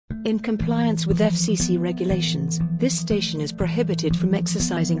In compliance with FCC regulations, this station is prohibited from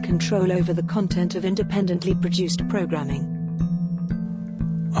exercising control over the content of independently produced programming.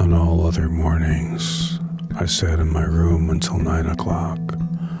 On all other mornings, I sat in my room until 9 o'clock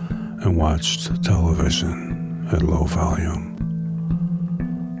and watched television at low volume.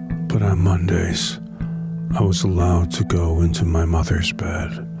 But on Mondays, I was allowed to go into my mother's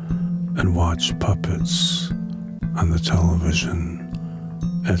bed and watch puppets on the television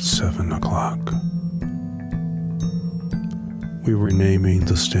at 7 o'clock. We were naming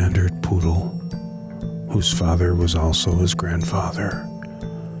the standard poodle, whose father was also his grandfather.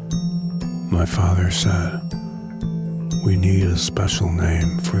 My father said, "We need a special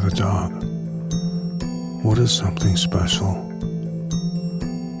name for the dog. What is something special?"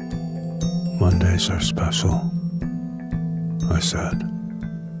 "Mondays are special," I said.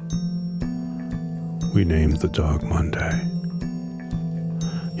 We named the dog Monday.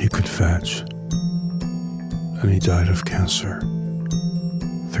 He could fetch, and he died of cancer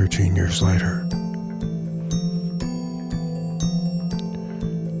 13 years later.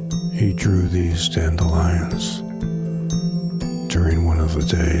 He drew these dandelions during one of the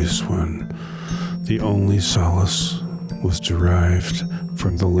days when the only solace was derived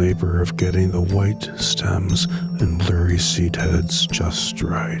from the labor of getting the white stems and blurry seed heads just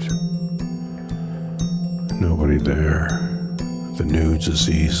right. Nobody there, the new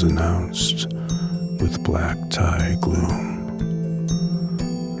disease announced with black tie gloom.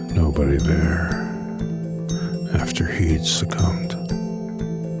 Nobody there after he'd succumbed.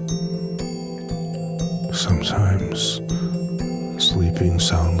 Sometimes sleeping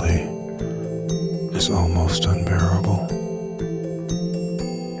soundly is almost unbearable.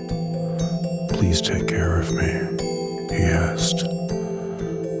 "Please take care of me," he asked,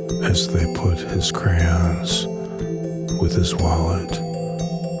 as they put his crayons with his wallet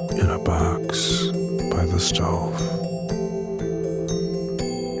in a box by the stove.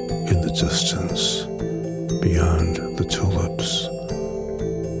 In the distance, beyond the tulips,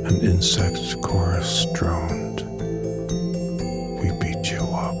 an insect chorus droned, "We beat you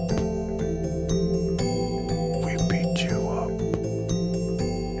up. We beat you up."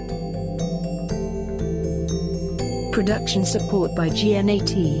 Production support by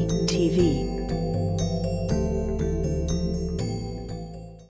GNAT-TV.